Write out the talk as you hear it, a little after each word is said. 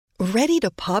Ready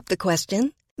to pop the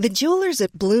question? The jewelers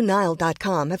at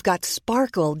BlueNile.com have got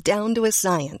sparkle down to a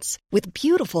science with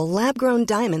beautiful lab-grown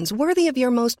diamonds worthy of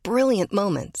your most brilliant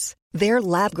moments. Their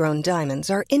lab-grown diamonds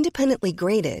are independently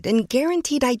graded and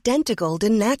guaranteed identical to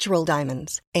natural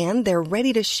diamonds, and they're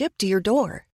ready to ship to your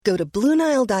door. Go to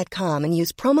BlueNile.com and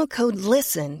use promo code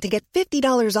LISTEN to get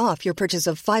 $50 off your purchase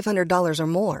of $500 or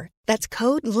more. That's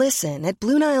code LISTEN at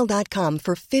BlueNile.com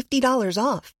for $50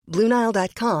 off.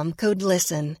 BlueNile.com, code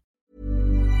LISTEN.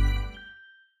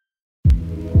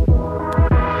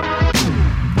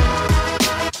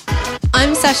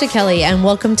 I'm Sasha Kelly and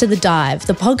welcome to The Dive,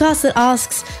 the podcast that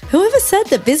asks, whoever said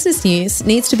that business news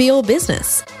needs to be all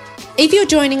business? If you're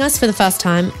joining us for the first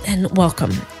time, then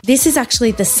welcome. This is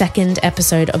actually the second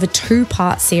episode of a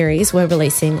two-part series we're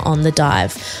releasing on The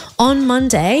Dive. On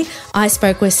Monday, I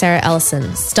spoke with Sarah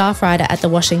Ellison, staff writer at The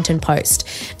Washington Post,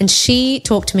 and she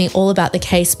talked to me all about the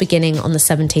case beginning on the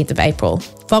 17th of April,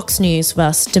 Fox News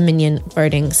versus Dominion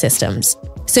voting systems.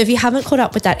 So if you haven't caught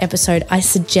up with that episode, I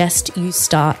suggest you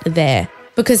start there,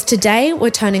 because today we're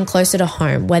turning closer to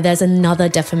home where there's another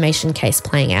defamation case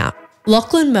playing out.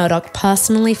 Lachlan Murdoch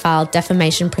personally filed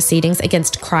defamation proceedings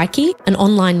against Crikey, an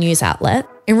online news outlet,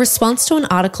 in response to an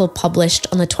article published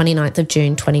on the 29th of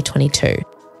June 2022.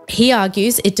 He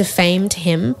argues it defamed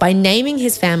him by naming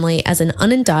his family as an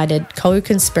unindicted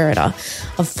co-conspirator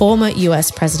of former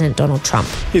US President Donald Trump.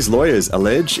 His lawyers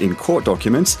allege in court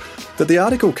documents that the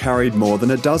article carried more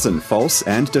than a dozen false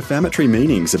and defamatory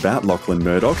meanings about Lachlan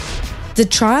Murdoch. The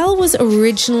trial was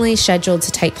originally scheduled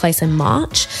to take place in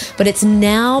March, but it's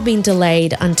now been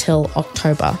delayed until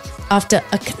October after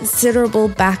a considerable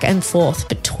back and forth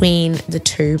between the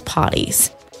two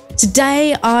parties.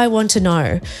 Today, I want to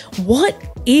know, what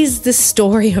is the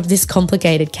story of this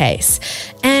complicated case?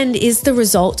 And is the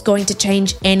result going to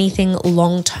change anything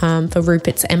long-term for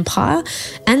Rupert's empire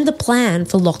and the plan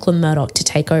for Lachlan Murdoch to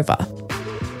take over?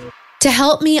 To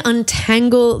help me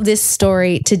untangle this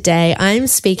story today, I'm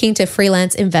speaking to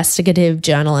freelance investigative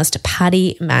journalist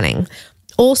Paddy Manning,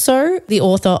 also the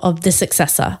author of The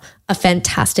Successor, a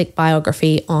fantastic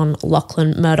biography on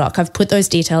Lachlan Murdoch. I've put those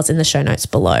details in the show notes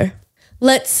below.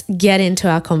 Let's get into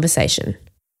our conversation.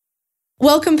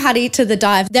 Welcome, Paddy, to The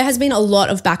Dive. There has been a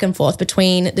lot of back and forth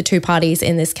between the two parties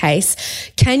in this case.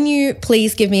 Can you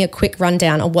please give me a quick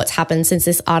rundown of what's happened since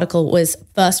this article was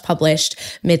first published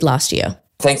mid-last year?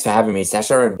 Thanks for having me,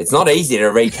 Sasha. It's not easy to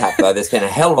recap, though. There's been a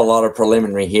hell of a lot of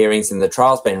preliminary hearings and the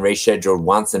trial's been rescheduled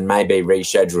once and may be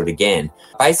rescheduled again.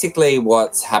 Basically,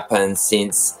 what's happened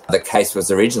since the case was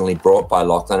originally brought by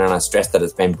Lachlan, and I stress that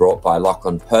it's been brought by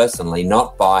Lachlan personally,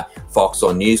 not by Fox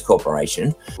or News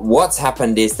Corporation. What's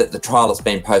happened is that the trial has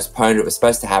been postponed. It was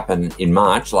supposed to happen in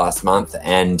March last month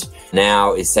and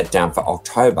now is set down for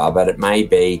October, but it may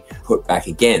be put back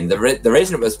again. The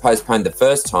reason it was postponed the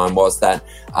first time was that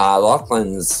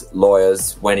Lachlan's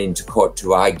lawyers went into court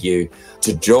to argue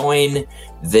to join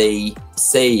the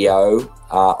CEO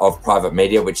of Private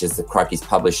Media, which is the Crikey's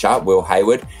publisher, Will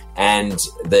Hayward, and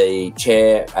the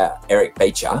chair, Eric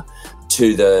Beecher,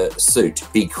 to the suit,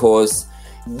 because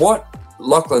what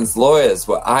Lachlan's lawyers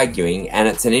were arguing, and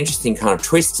it's an interesting kind of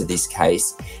twist to this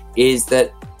case, is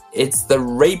that it's the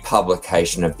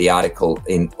republication of the article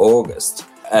in August,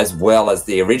 as well as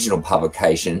the original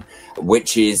publication,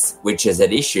 which is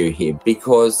at issue here,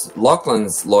 because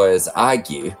Lachlan's lawyers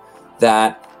argue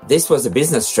that this was a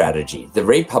business strategy. The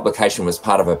republication was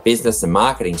part of a business and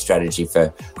marketing strategy for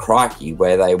Crikey,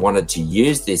 where they wanted to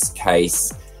use this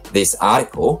case, this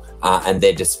article, and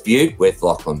their dispute with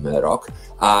Lachlan Murdoch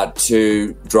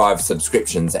to drive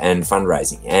subscriptions and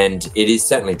fundraising. And it is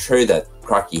certainly true that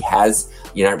Crikey has,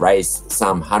 raised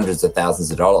some hundreds of thousands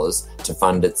of dollars to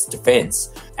fund its defence,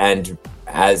 and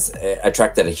has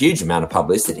attracted a huge amount of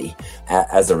publicity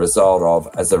as a result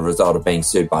of being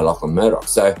sued by Lachlan Murdoch.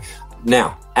 So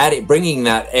now, bringing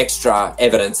that extra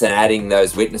evidence and adding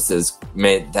those witnesses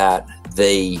meant that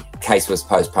the case was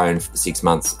postponed for 6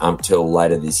 months until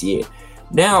later this year.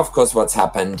 Now, of course, what's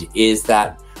happened is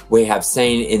that we have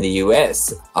seen in the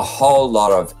US a whole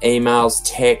lot of emails,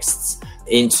 texts,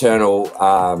 internal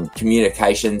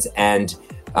communications, and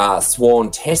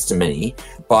sworn testimony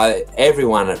by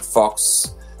everyone at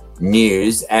Fox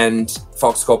News and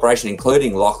Fox Corporation,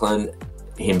 including Lachlan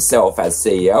himself as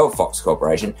CEO of Fox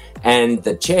Corporation and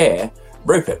the chair,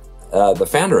 Rupert, the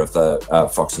founder of the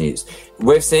Fox News.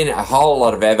 We've seen a whole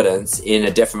lot of evidence in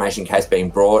a defamation case being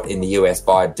brought in the US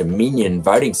by Dominion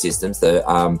Voting Systems, the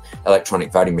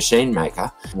electronic voting machine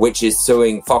maker, which is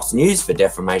suing Fox News for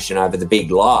defamation over the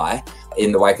big lie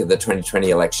in the wake of the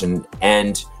 2020 election.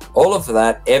 And all of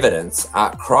that evidence,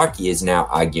 Crikey is now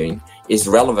arguing, is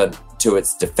relevant to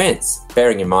its defence,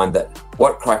 bearing in mind that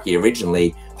what Crikey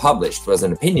originally published was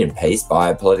an opinion piece by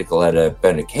a political editor,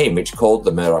 Bernard Keane, which called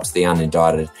the Murdochs the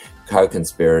unindicted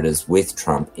co-conspirators with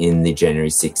Trump in the January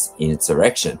 6th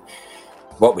insurrection.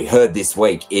 What we heard this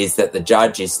week is that the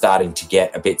judge is starting to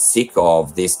get a bit sick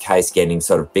of this case getting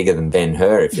sort of bigger than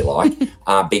Ben-Hur, if you like,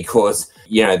 because,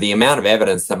 the amount of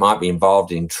evidence that might be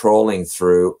involved in trawling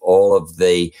through all of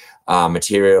the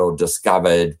material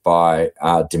discovered by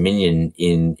Dominion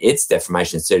in its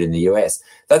defamation suit in the US,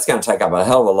 that's going to take up a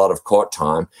hell of a lot of court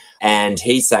time. And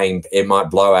he's saying it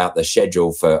might blow out the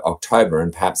schedule for October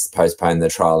and perhaps postpone the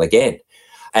trial again.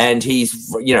 And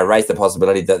he's, raised the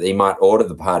possibility that he might order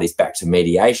the parties back to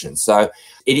mediation. So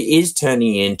it is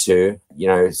turning into,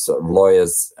 sort of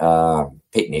lawyers'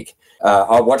 picnic.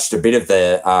 I watched a bit of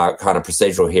the kind of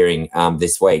procedural hearing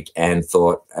this week and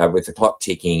thought, with the clock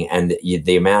ticking and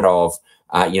the amount of,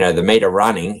 the meter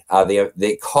running,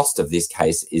 the cost of this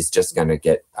case is just going to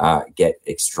get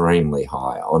extremely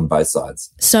high on both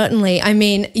sides. Certainly. I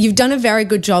mean, you've done a very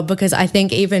good job, because I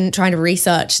think even trying to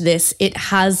research this, it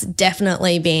has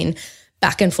definitely been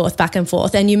back and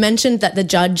forth. And you mentioned that the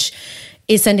judge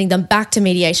is sending them back to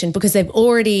mediation because they've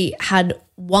already had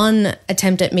one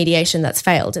attempt at mediation that's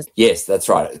failed. Yes, that's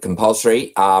right.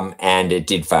 Compulsory, and it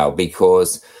did fail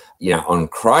because, on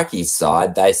Crikey's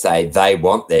side, they say they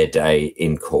want their day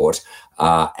in court,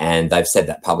 and they've said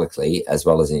that publicly as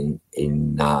well as in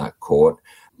court.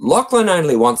 Lachlan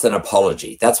only wants an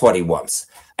apology. That's what he wants.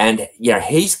 And,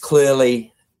 he's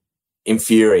clearly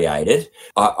infuriated.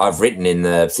 I've written in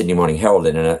the Sydney Morning Herald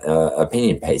in an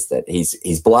opinion piece that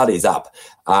his blood is up.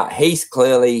 He's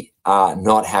clearly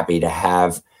not happy to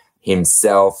have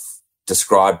himself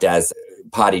described as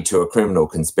party to a criminal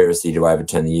conspiracy to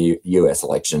overturn the US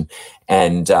election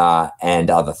and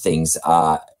other things,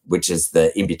 which is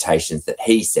the imputations that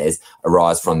he says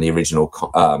arise from the original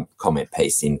comment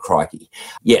piece in Crikey.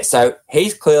 Yeah, so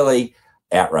he's clearly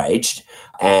outraged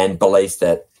and believes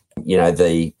that,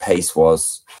 the piece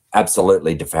was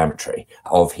absolutely defamatory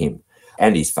of him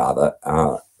and his father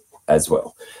as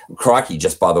well. Crikey,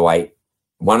 just by the way,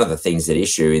 one of the things at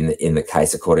issue in the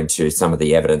case, according to some of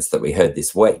the evidence that we heard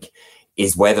this week,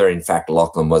 is whether, in fact,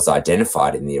 Lachlan was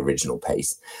identified in the original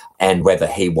piece and whether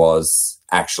he was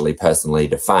actually personally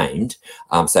defamed.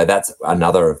 So that's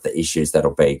another of the issues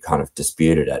that'll be kind of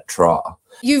disputed at trial.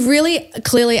 You've really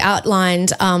clearly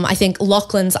outlined, I think,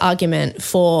 Lachlan's argument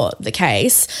for the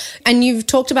case. And you've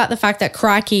talked about the fact that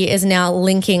Crikey is now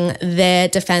linking their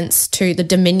defence to the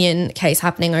Dominion case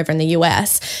happening over in the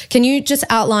US. Can you just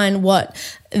outline what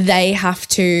they have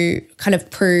to kind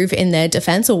of prove in their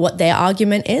defence, or what their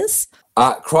argument is?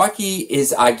 Crikey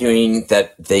is arguing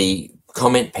that the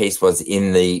comment piece was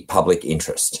in the public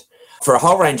interest. For a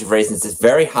whole range of reasons, it's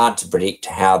very hard to predict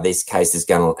how this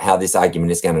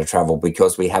argument is going to travel,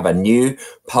 because we have a new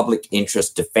public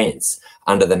interest defence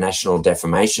under the National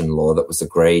Defamation Law that was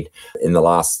agreed in the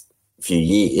last few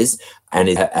years, and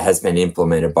it has been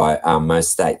implemented by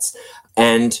most states.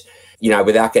 And,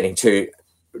 without getting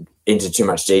into too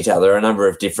much detail, there are a number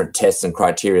of different tests and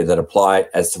criteria that apply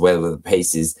as to whether the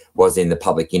piece was in the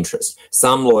public interest.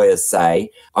 Some lawyers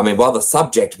say, while the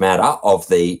subject matter of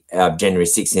the January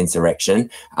 6th insurrection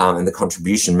and the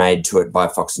contribution made to it by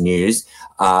Fox News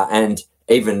and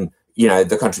even,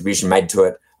 the contribution made to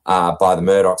it by the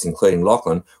Murdochs, including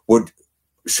Lachlan, would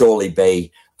surely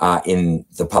be in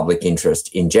the public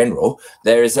interest in general,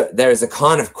 there is a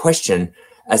kind of question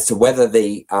as to whether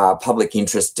the public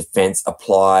interest defence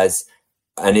applies,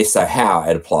 and if so, how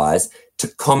it applies to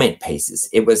comment pieces.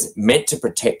 It was meant to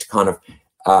protect kind of,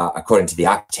 according to the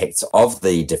architects of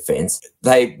the defence,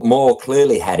 they more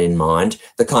clearly had in mind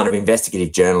the kind of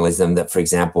investigative journalism that, for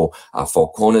example,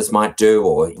 Four Corners might do,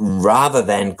 or rather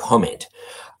than comment.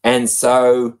 And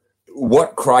so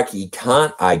what Crikey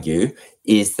can't argue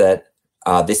is that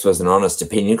this was an honest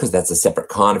opinion, because that's a separate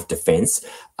kind of defence,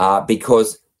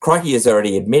 because Crikey has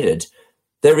already admitted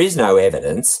there is no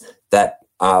evidence that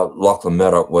Lachlan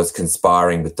Murdoch was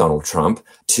conspiring with Donald Trump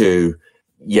to,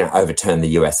 overturn the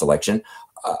US election.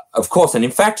 Of course, and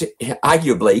in fact,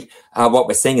 arguably, what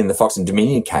we're seeing in the Fox and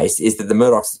Dominion case is that the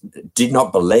Murdochs did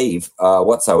not believe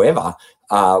whatsoever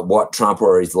what Trump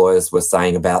or his lawyers were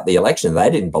saying about the election.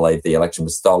 They didn't believe the election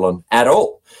was stolen at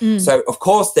all. So, of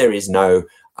course, there is no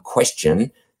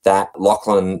question that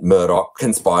Lachlan Murdoch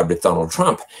conspired with Donald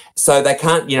Trump. So they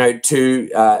can't,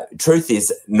 truth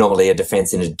is normally a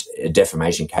defence in a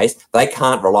defamation case. They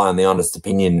can't rely on the honest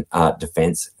opinion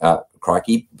defence,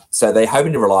 Crikey. So they're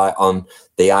hoping to rely on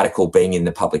the article being in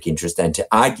the public interest, and to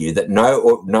argue that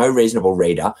no reasonable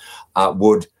reader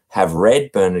would have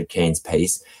read Bernard Keane's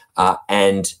piece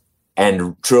and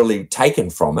truly taken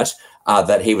from it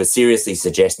that he was seriously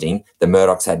suggesting the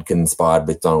Murdochs had conspired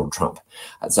with Donald Trump.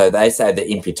 So they say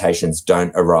that imputations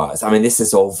don't arise. I mean, this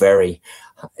is all very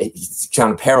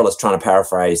kind of perilous, trying to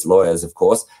paraphrase lawyers, of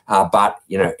course, but,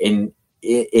 in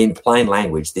plain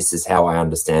language, this is how I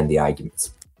understand the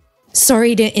arguments.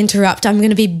 Sorry to interrupt. I'm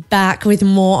going to be back with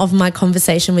more of my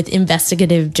conversation with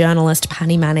investigative journalist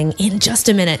Paddy Manning in just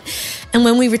a minute. And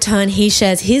when we return, he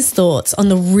shares his thoughts on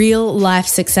the real-life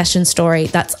succession story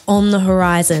that's on the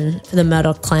horizon for the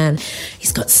Murdoch clan.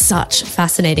 He's got such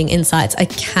fascinating insights. I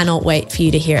cannot wait for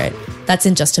you to hear it. That's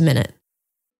in just a minute.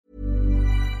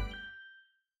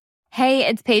 Hey,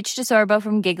 it's Paige DeSorbo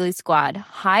from Giggly Squad.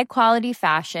 High quality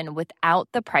fashion without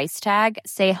the price tag.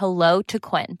 Say hello to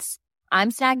Quince. I'm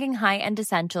snagging high-end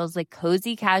essentials like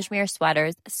cozy cashmere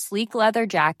sweaters, sleek leather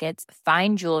jackets,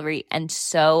 fine jewelry, and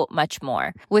so much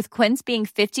more. With Quince being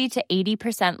 50 to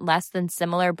 80% less than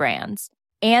similar brands.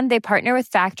 And they partner with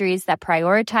factories that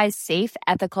prioritize safe,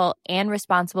 ethical, and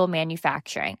responsible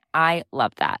manufacturing. I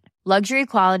love that. Luxury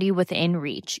quality within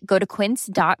reach. Go to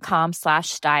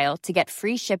quince.com/style to get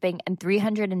free shipping and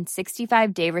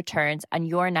 365-day returns on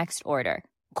your next order.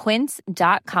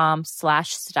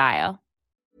 Quince.com/style.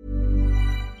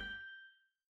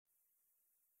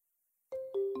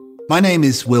 My name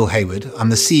is Will Hayward. I'm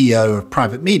the CEO of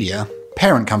Private Media,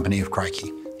 parent company of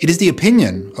Crikey. It is the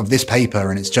opinion of this paper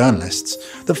and its journalists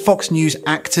that Fox News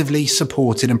actively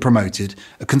supported and promoted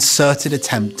a concerted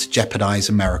attempt to jeopardise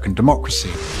American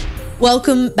democracy.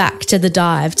 Welcome back to The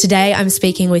Dive. Today I'm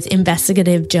speaking with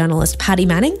investigative journalist Paddy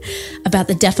Manning about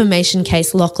the defamation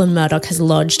case Lachlan Murdoch has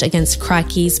lodged against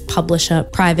Crikey's publisher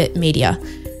Private Media.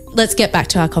 Let's get back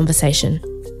to our conversation.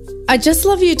 I'd just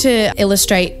love you to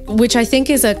illustrate, which I think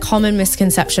is a common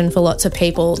misconception for lots of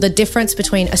people, the difference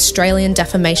between Australian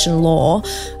defamation law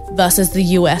versus the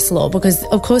US law, because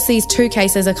of course these two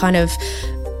cases are kind of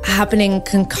happening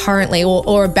concurrently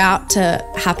or about to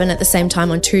happen at the same time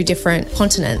on two different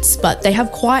continents, but they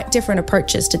have quite different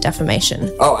approaches to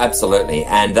defamation. Oh, absolutely.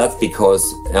 And that's because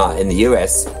in the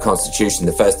US Constitution,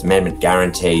 the First Amendment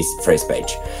guarantees free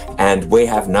speech. And we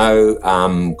have no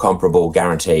comparable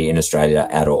guarantee in Australia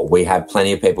at all. We have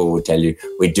plenty of people who will tell you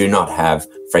we do not have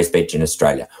free speech in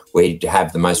Australia. We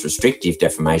have the most restrictive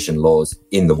defamation laws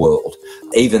in the world,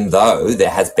 even though there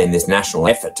has been this national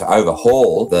effort to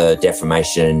overhaul the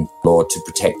defamation law to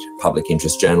protect public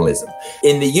interest journalism.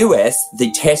 In the US,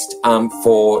 the test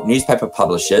for newspaper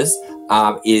publishers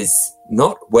is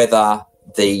not whether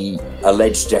the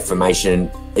alleged defamation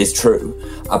is true,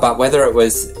 but whether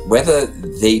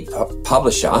the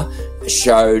publisher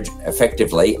showed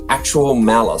effectively actual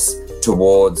malice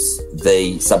towards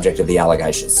the subject of the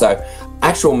allegation. So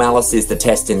actual malice is the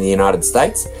test in the United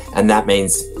States, and that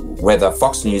means whether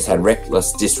Fox News had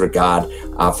reckless disregard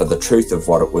for the truth of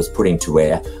what it was putting to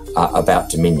air about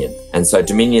Dominion. And so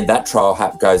Dominion, that trial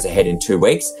goes ahead in 2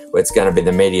 weeks, where it's going to be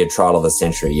the media trial of the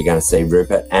century. You're going to see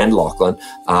Rupert and Lachlan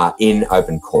in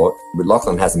open court.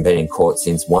 Lachlan hasn't been in court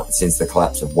since the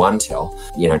collapse of OneTel,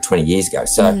 20 years ago.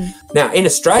 So now in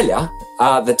Australia,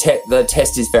 the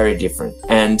test is very different.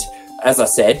 And as I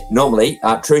said, normally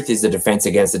truth is the defence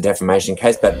against a defamation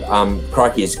case, but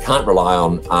Crikey can't rely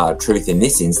on truth in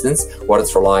this instance. What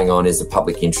it's relying on is a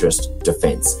public interest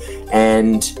defence.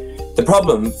 And the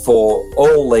problem for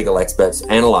all legal experts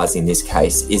analysing this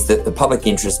case is that the public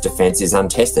interest defence is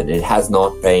untested. It has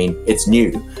not been, it's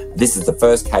new. This is the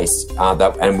first case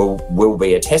and will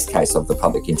be a test case of the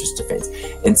public interest defence.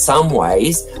 In some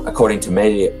ways, according to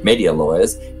media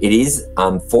lawyers, it is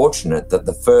unfortunate that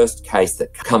the first case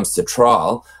that comes to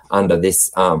trial under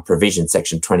this provision,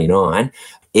 Section 29,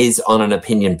 is on an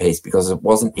opinion piece, because it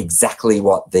wasn't exactly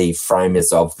what the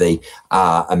framers of the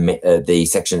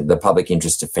section, the public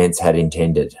interest defence, had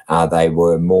intended. They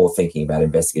were more thinking about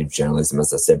investigative journalism,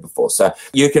 as I said before. So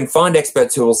you can find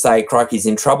experts who will say Crikey's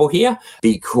in trouble here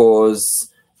because,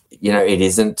 it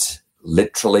isn't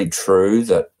literally true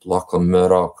that Lachlan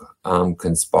Murdoch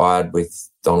conspired with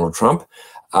Donald Trump,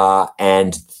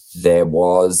 and there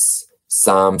was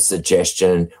some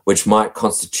suggestion which might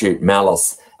constitute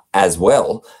malice as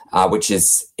well, which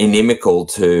is inimical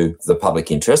to the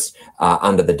public interest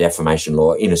under the defamation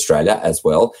law in Australia as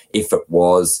well, if it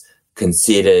was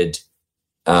considered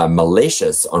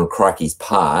malicious on Crikey's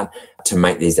part to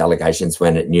make these allegations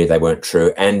when it knew they weren't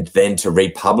true, and then to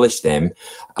republish them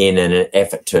in an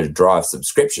effort to drive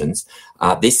subscriptions.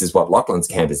 This is what Lachlan's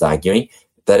camp is arguing,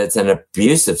 that it's an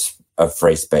abuse of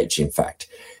free speech, in fact.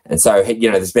 And so,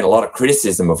 there's been a lot of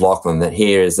criticism of Lachlan that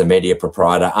here is a media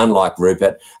proprietor, unlike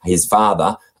Rupert, his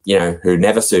father, who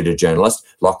never sued a journalist.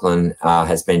 Lachlan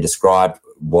has been described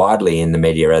widely in the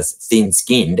media as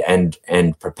thin-skinned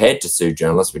and prepared to sue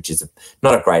journalists, which is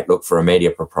not a great look for a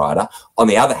media proprietor. On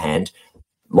the other hand,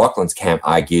 Lachlan's camp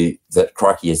argue that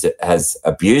Crikey has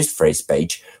abused free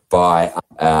speech by,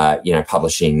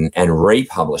 publishing and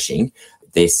republishing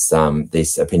this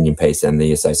opinion piece and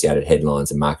the associated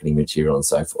headlines and marketing material and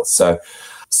so forth.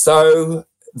 So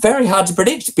very hard to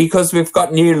predict because we've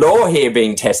got new law here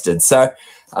being tested. So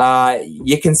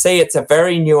you can see it's a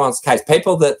very nuanced case.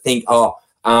 People that think,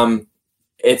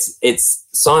 it's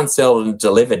signed, sealed and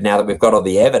delivered now that we've got all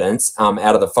the evidence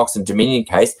out of the Fox and Dominion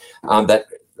case that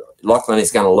Lachlan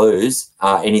is going to lose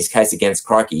in his case against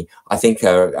Crikey, I think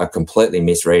are completely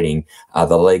misreading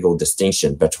the legal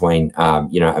distinction between,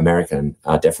 American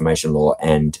defamation law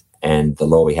and the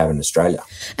law we have in Australia.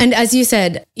 And as you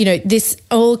said, this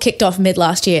all kicked off mid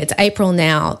last year. It's April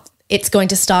now. It's going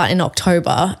to start in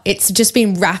October. It's just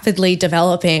been rapidly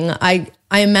developing. I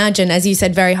imagine, as you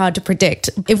said, very hard to predict.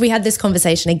 If we had this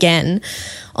conversation again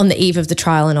on the eve of the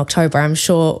trial in October, I'm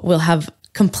sure we'll have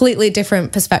completely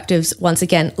different perspectives once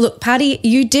again. Look, Paddy,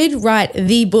 you did write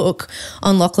the book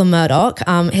on Lachlan Murdoch,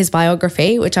 his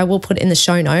biography, which I will put in the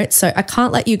show notes. So I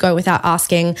can't let you go without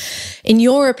asking, in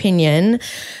your opinion,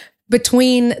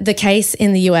 between the case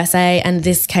in the USA and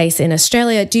this case in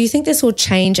Australia, do you think this will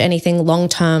change anything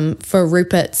long-term for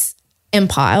Rupert's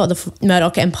empire or the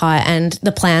Murdoch empire and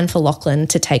the plan for Lachlan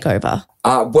to take over?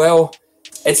 Well,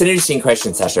 it's an interesting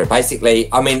question, Sasha. Basically,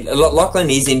 Lachlan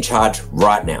is in charge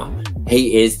right now.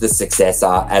 He is the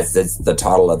successor, as the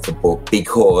title of the book,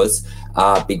 because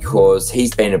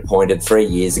he's been appointed 3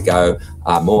 years ago,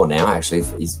 more now, actually,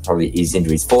 he's into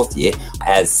his fourth year,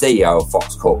 as CEO of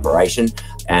Fox Corporation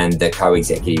and the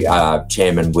co-executive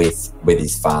chairman with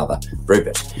his father,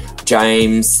 Rupert.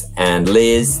 James and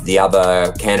Liz, the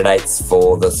other candidates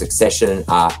for the succession,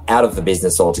 are out of the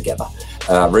business altogether.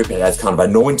 Rupert has kind of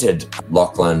anointed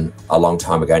Lachlan a long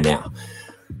time ago now.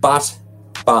 But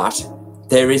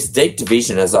there is deep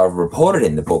division, as I've reported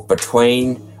in the book,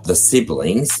 between the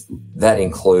siblings. That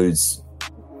includes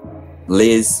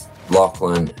Liz,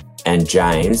 Lachlan and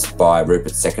James by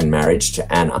Rupert's second marriage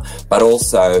to Anna, but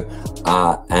also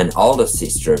an older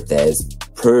sister of theirs,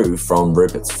 Prue, from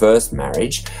Rupert's first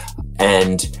marriage.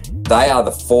 And they are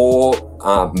the four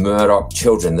Murdoch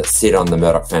children that sit on the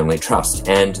Murdoch Family Trust.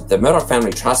 And the Murdoch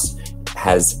Family Trust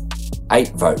has 8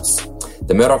 votes.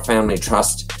 The Murdoch Family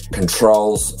Trust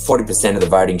controls 40% of the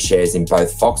voting shares in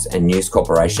both Fox and News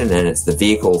Corporation, and it's the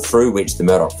vehicle through which the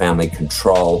Murdoch family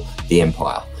control the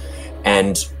empire.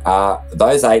 And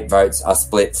those 8 votes are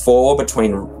split 4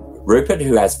 between Rupert,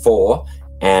 who has 4,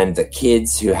 and the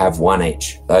kids who have 1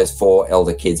 each, those 4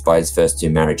 elder kids by his first 2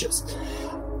 marriages.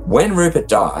 When Rupert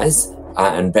dies,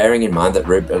 and bearing in mind that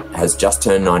Rupert has just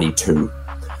turned 92,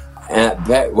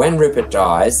 when Rupert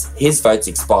dies, his votes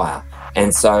expire.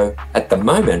 And so at the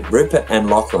moment, Rupert and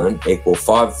Lachlan equal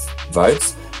 5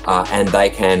 votes, and they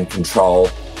can control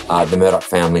the Murdoch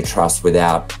Family Trust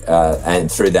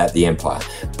and through that the empire.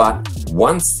 But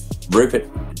once Rupert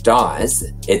dies,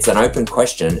 it's an open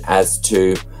question as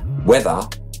to whether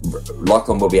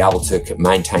Lachlan will be able to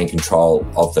maintain control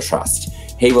of the trust.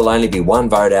 He will only be 1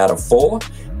 vote out of 4,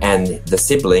 and the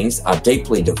siblings are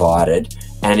deeply divided.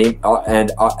 And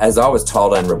as I was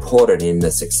told and reported in The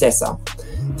Successor,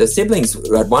 the siblings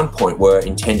at one point were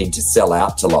intending to sell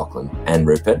out to Lachlan and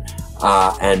Rupert,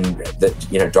 and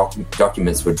that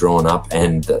documents were drawn up,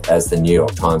 and as the New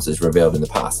York Times has revealed in the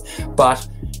past. But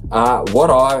what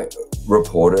I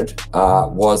reported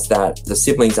was that the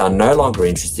siblings are no longer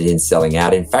interested in selling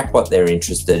out. In fact, what they're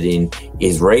interested in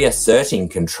is reasserting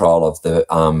control of the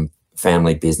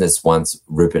family business once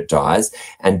Rupert dies,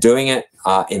 and doing it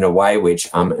in a way which,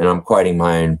 and I'm quoting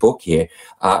my own book here,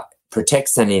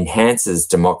 protects and enhances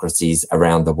democracies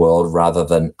around the world rather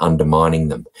than undermining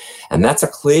them. And that's a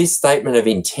clear statement of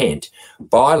intent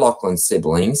by Lachlan's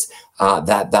siblings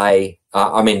that they,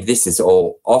 this is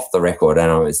all off the record,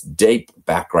 and it was deep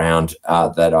background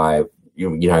that I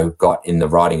got in the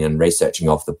writing and researching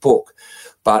of the book.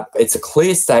 But it's a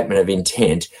clear statement of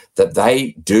intent that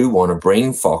they do want to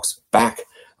bring Fox back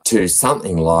to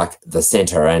something like the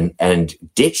centre and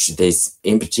ditch this,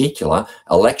 in particular,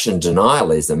 election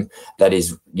denialism that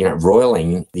is,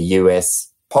 roiling the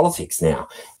US politics now.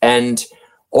 And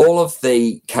all of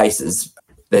the cases,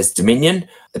 there's Dominion,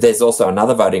 there's also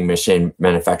another voting machine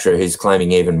manufacturer who's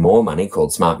claiming even more money called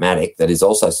Smartmatic that is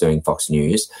also suing Fox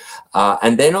News,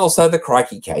 and then also the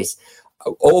Crikey case,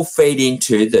 all feed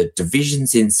into the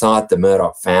divisions inside the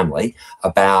Murdoch family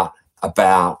about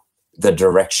the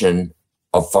direction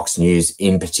of Fox News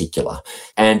in particular.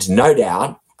 And no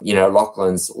doubt,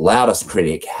 Lachlan's loudest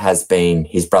critic has been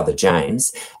his brother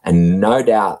James, and no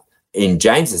doubt in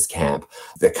James's camp,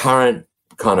 the current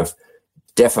kind of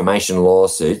defamation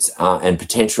lawsuits and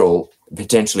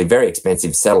potentially very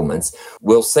expensive settlements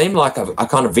will seem like a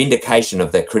kind of vindication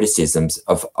of their criticisms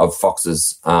of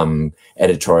Fox's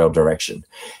editorial direction.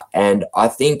 And I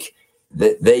think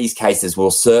that these cases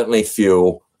will certainly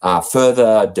fuel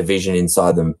further division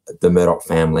inside the Murdoch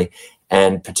family,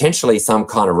 and potentially some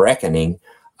kind of reckoning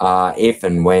if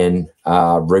and when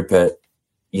Rupert,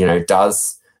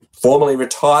 does formally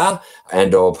retire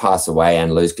and or pass away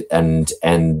and lose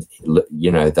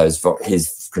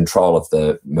his control of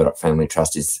the Murdoch family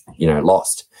trust is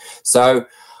lost. So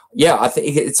yeah, I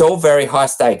think it's all very high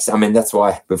stakes. I mean, that's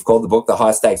why we've called the book The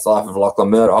High Stakes Life of Lachlan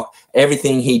Murdoch.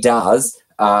 Everything he does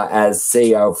as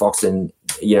CEO of Fox and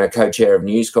co-chair of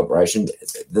News Corporation,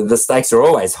 the stakes are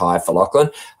always high for Lachlan.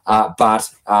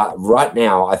 But right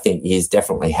now, I think he's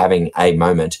definitely having a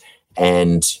moment.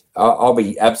 And I'll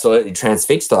be absolutely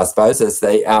transfixed, I suppose, as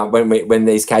when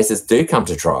these cases do come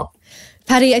to trial.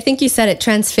 Paddy, I think you said it,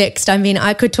 transfixed. I mean,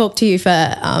 I could talk to you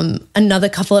for another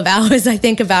couple of hours, I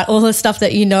think, about all the stuff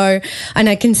that you know. And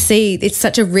I can see it's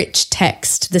such a rich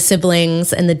text, the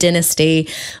siblings and the dynasty,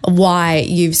 why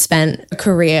you've spent a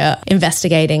career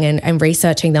investigating and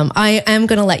researching them. I am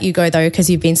going to let you go, though, because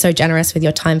you've been so generous with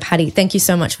your time, Paddy. Thank you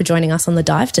so much for joining us on The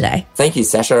Dive today. Thank you,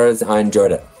 Sasha. I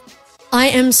enjoyed it. I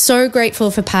am so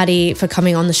grateful for Paddy for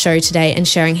coming on the show today and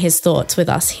sharing his thoughts with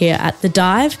us here at The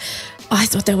Dive. I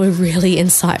thought they were really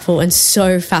insightful and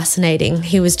so fascinating.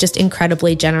 He was just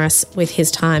incredibly generous with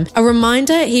his time. A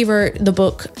reminder, he wrote the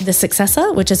book The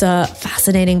Successor, which is a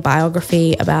fascinating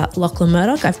biography about Lachlan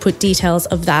Murdoch. I've put details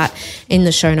of that in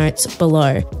the show notes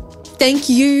below. Thank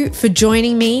you for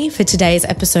joining me for today's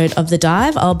episode of The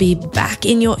Dive. I'll be back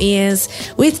in your ears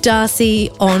with Darcy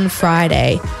on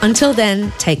Friday. Until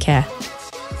then, take care.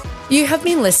 You have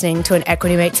been listening to an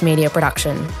Equity Mates Media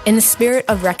production. In the spirit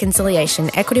of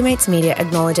reconciliation, Equity Mates Media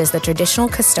acknowledges the traditional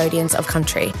custodians of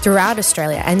country throughout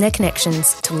Australia and their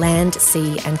connections to land,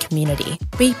 sea and community.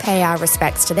 We pay our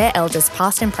respects to their elders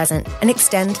past and present and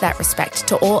extend that respect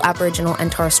to all Aboriginal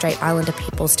and Torres Strait Islander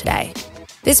peoples today.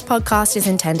 This podcast is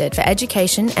intended for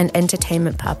education and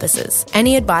entertainment purposes.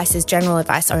 Any advice is general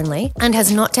advice only and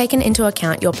has not taken into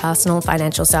account your personal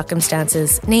financial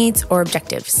circumstances, needs, or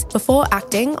objectives. Before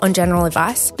acting on general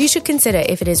advice, you should consider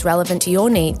if it is relevant to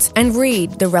your needs and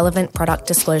read the relevant product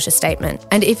disclosure statement.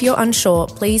 And if you're unsure,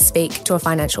 please speak to a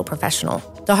financial professional.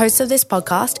 The hosts of this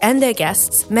podcast and their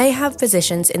guests may have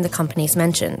positions in the companies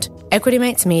mentioned. Equity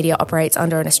Mates Media operates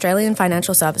under an Australian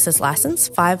Financial Services Licence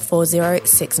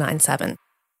 540697.